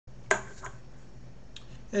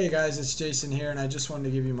Hey guys, it's Jason here, and I just wanted to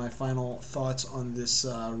give you my final thoughts on this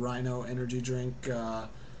Rhino energy drink. I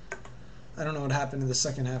don't know what happened in the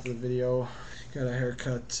second half of the video. Got a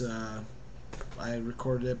haircut. I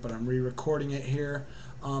recorded it, but I'm re-recording it here.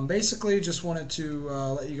 Basically, just wanted to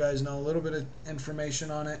let you guys know a little bit of information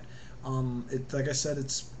on it. Like I said,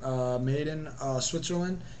 it's made in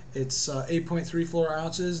Switzerland. It's 8.34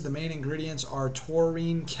 ounces. The main ingredients are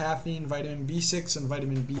taurine, caffeine, vitamin B6, and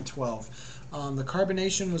vitamin B12. The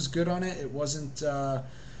carbonation was good on it. It wasn't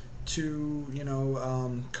too,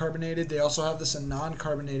 carbonated. They also have this in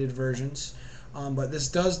non-carbonated versions. But this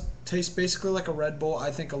does taste basically like a Red Bull.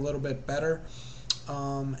 I think a little bit better.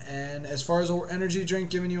 And as far as an energy drink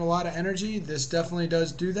giving you a lot of energy, this definitely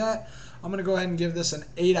does do that. I'm going to go ahead and give this an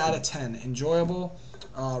 8 out of 10. Enjoyable,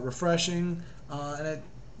 refreshing, and it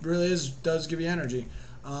really does give you energy.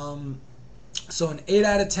 So an 8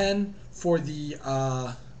 out of 10 for the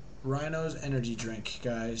Rhino's energy drink,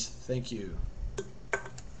 guys. Thank you.